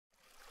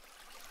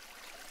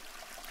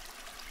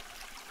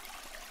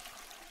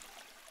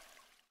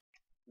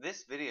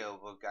This video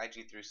will guide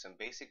you through some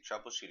basic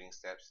troubleshooting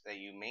steps that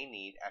you may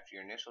need after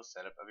your initial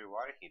setup of your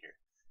water heater,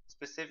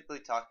 specifically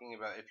talking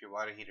about if your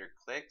water heater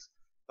clicks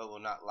but will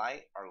not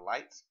light or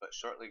lights but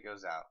shortly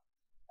goes out.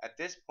 At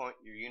this point,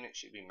 your unit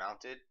should be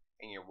mounted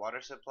and your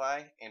water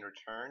supply and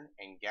return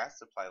and gas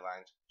supply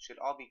lines should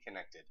all be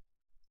connected.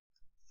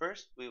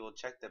 First, we will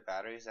check the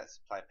batteries that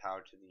supply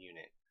power to the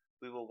unit.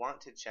 We will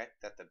want to check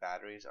that the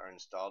batteries are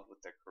installed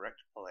with the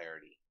correct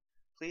polarity.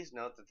 Please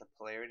note that the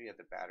polarity of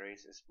the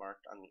batteries is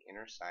marked on the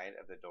inner side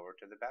of the door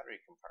to the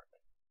battery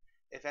compartment.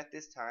 If at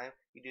this time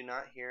you do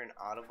not hear an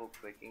audible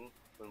clicking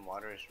when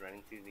water is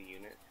running through the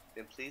unit,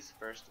 then please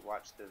first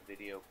watch the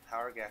video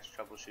Power Gas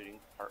Troubleshooting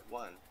Part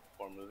 1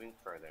 before moving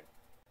further.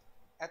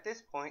 At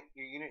this point,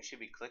 your unit should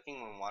be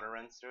clicking when water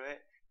runs through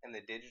it, and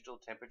the digital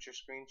temperature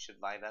screen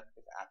should light up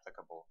if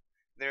applicable.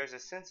 There is a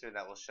sensor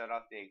that will shut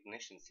off the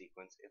ignition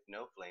sequence if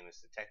no flame is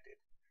detected.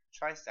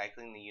 Try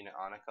cycling the unit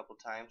on a couple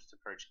times to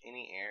purge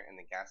any air in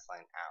the gas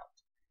line out.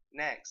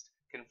 Next,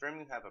 confirm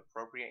you have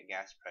appropriate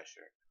gas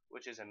pressure,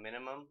 which is a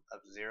minimum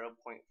of 0.41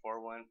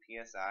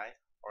 psi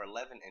or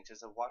 11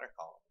 inches of water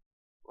column.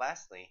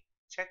 Lastly,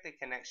 check the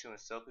connection with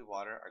soapy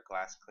water or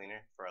glass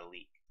cleaner for a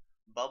leak.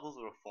 Bubbles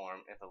will form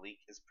if a leak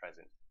is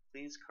present.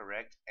 Please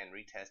correct and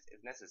retest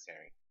if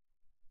necessary.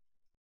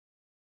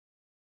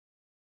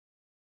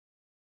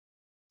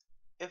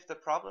 If the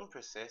problem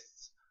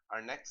persists,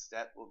 our next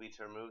step will be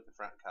to remove the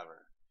front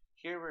cover.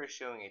 Here we are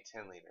showing a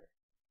 10 liter.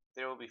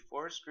 There will be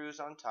 4 screws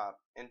on top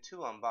and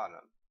 2 on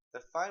bottom.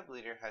 The 5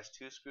 liter has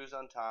 2 screws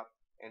on top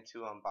and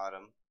 2 on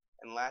bottom.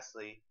 And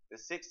lastly, the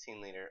 16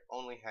 liter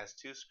only has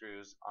 2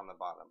 screws on the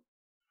bottom.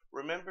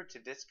 Remember to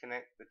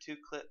disconnect the 2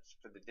 clips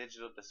for the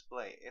digital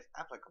display if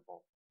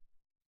applicable.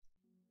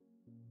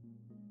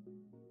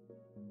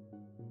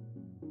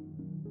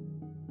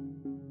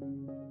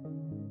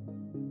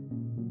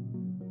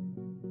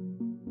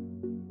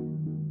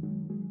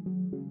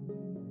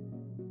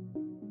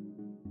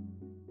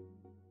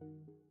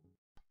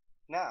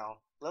 Now,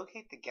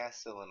 locate the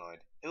gas solenoid.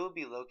 It will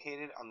be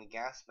located on the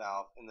gas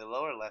valve in the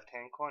lower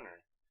left-hand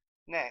corner.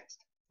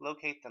 Next,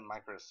 locate the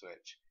micro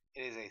switch.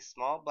 It is a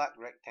small black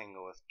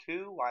rectangle with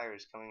 2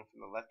 wires coming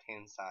from the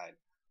left-hand side,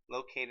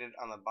 located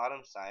on the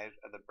bottom side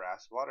of the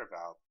brass water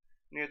valve,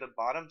 near the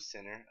bottom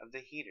center of the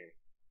heater.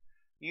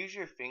 Use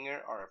your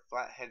finger or a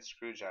flathead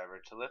screwdriver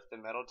to lift the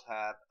metal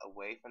tab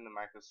away from the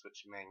micro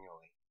switch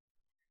manually.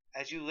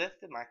 As you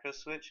lift the micro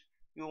switch,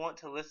 you will want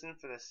to listen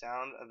for the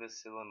sound of the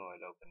solenoid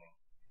opening.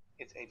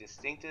 It's a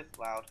distinctive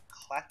loud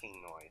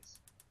clacking noise.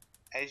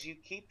 As you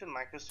keep the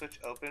micro switch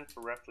open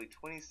for roughly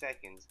 20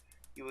 seconds,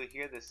 you will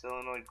hear the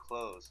solenoid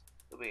close.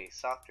 There will be a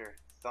softer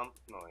thump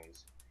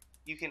noise.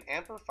 You can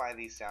amplify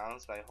these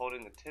sounds by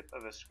holding the tip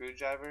of a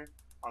screwdriver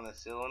on the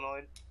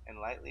solenoid and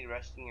lightly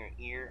resting your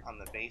ear on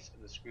the base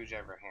of the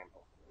screwdriver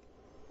handle.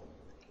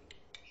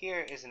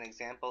 Here is an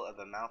example of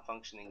a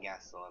malfunctioning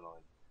gas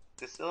solenoid.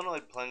 The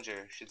solenoid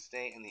plunger should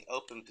stay in the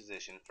open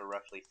position for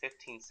roughly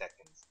 15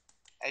 seconds.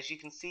 As you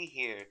can see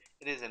here,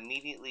 it is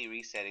immediately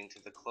resetting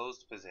to the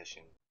closed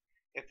position.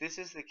 If this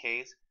is the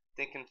case,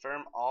 then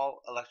confirm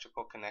all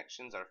electrical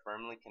connections are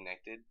firmly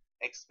connected,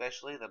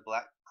 especially the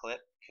black clip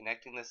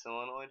connecting the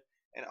solenoid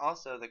and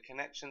also the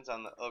connections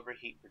on the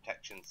overheat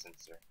protection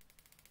sensor.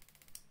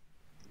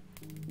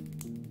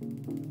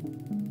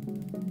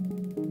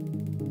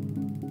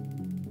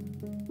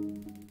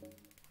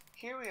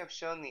 Here we have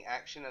shown the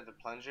action of the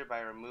plunger by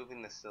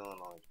removing the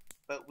solenoid,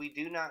 but we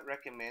do not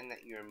recommend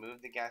that you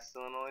remove the gas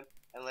solenoid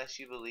unless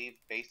you believe,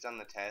 based on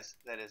the test,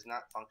 that it is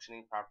not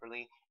functioning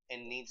properly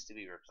and needs to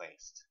be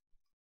replaced.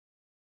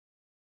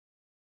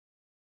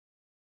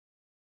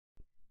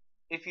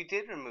 If you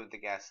did remove the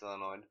gas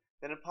solenoid,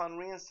 then upon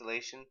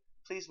reinstallation,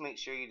 please make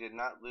sure you did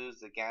not lose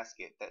the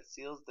gasket that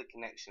seals the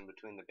connection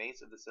between the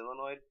base of the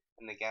solenoid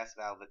and the gas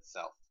valve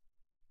itself.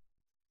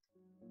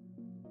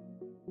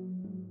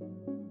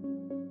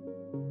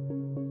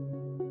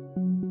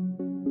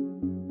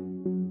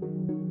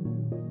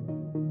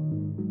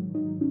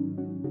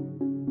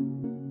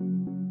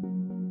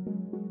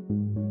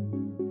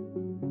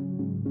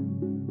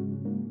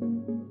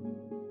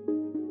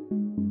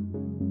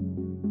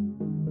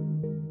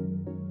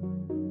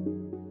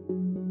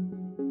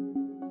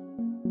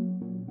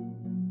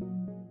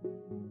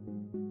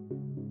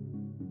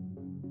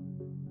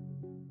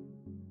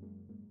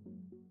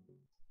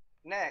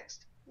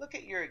 Next, look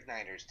at your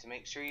igniters to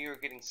make sure you are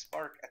getting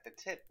spark at the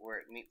tip where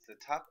it meets the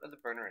top of the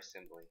burner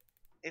assembly.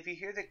 If you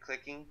hear the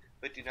clicking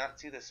but do not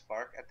see the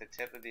spark at the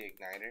tip of the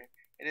igniter,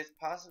 it is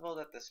possible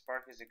that the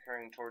spark is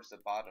occurring towards the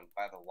bottom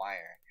by the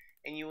wire,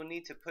 and you will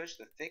need to push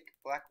the thick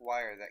black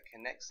wire that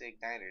connects the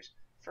igniters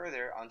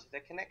further onto the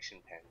connection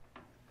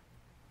pin.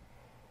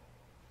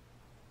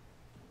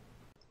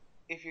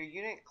 If your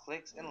unit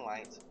clicks and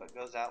lights but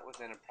goes out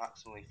within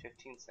approximately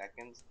 15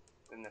 seconds,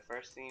 then the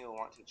first thing you will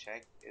want to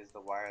check is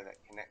the wire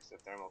that connects the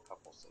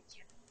thermocouple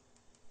sensor.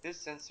 This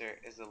sensor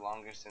is the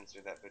longer sensor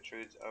that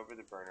protrudes over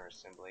the burner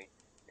assembly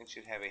and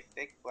should have a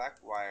thick black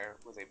wire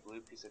with a blue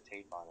piece of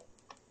tape on it.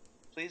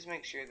 Please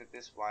make sure that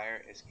this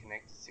wire is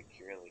connected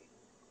securely.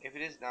 If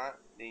it is not,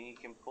 then you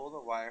can pull the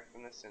wire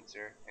from the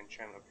sensor and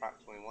trim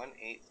approximately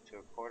 1/8 to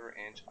a quarter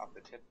inch off the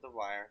tip of the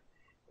wire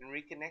and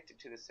reconnect it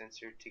to the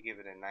sensor to give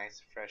it a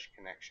nice fresh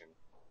connection.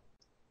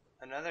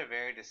 Another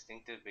very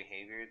distinctive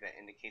behavior that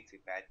indicates a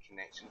bad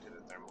connection to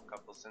the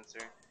thermocouple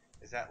sensor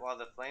is that while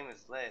the flame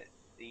is lit,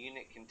 the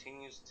unit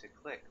continues to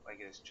click like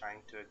it is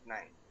trying to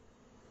ignite.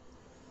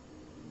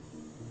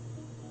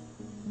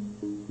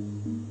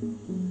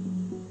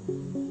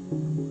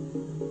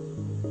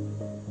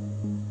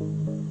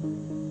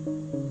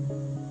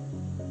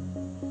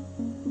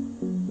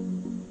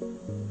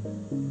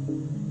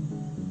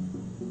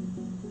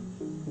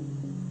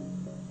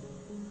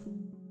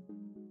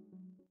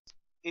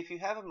 If you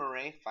have a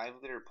Marey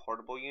 5-liter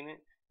portable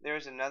unit, there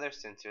is another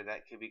sensor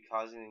that could be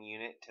causing the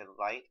unit to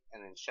light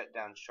and then shut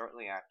down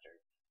shortly after,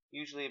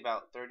 usually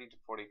about 30 to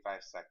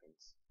 45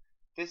 seconds.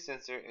 This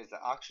sensor is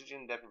the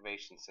oxygen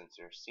deprivation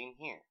sensor, seen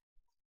here.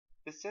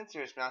 This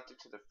sensor is mounted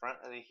to the front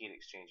of the heat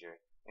exchanger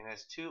and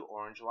has two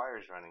orange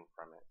wires running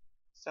from it.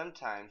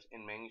 Sometimes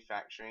in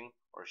manufacturing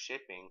or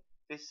shipping,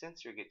 this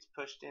sensor gets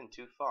pushed in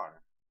too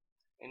far.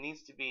 It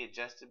needs to be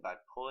adjusted by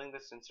pulling the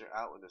sensor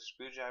out with a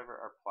screwdriver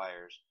or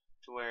pliers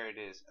to where it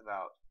is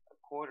about a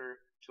quarter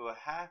to a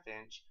half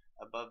inch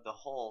above the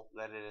hole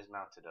that it is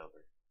mounted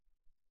over.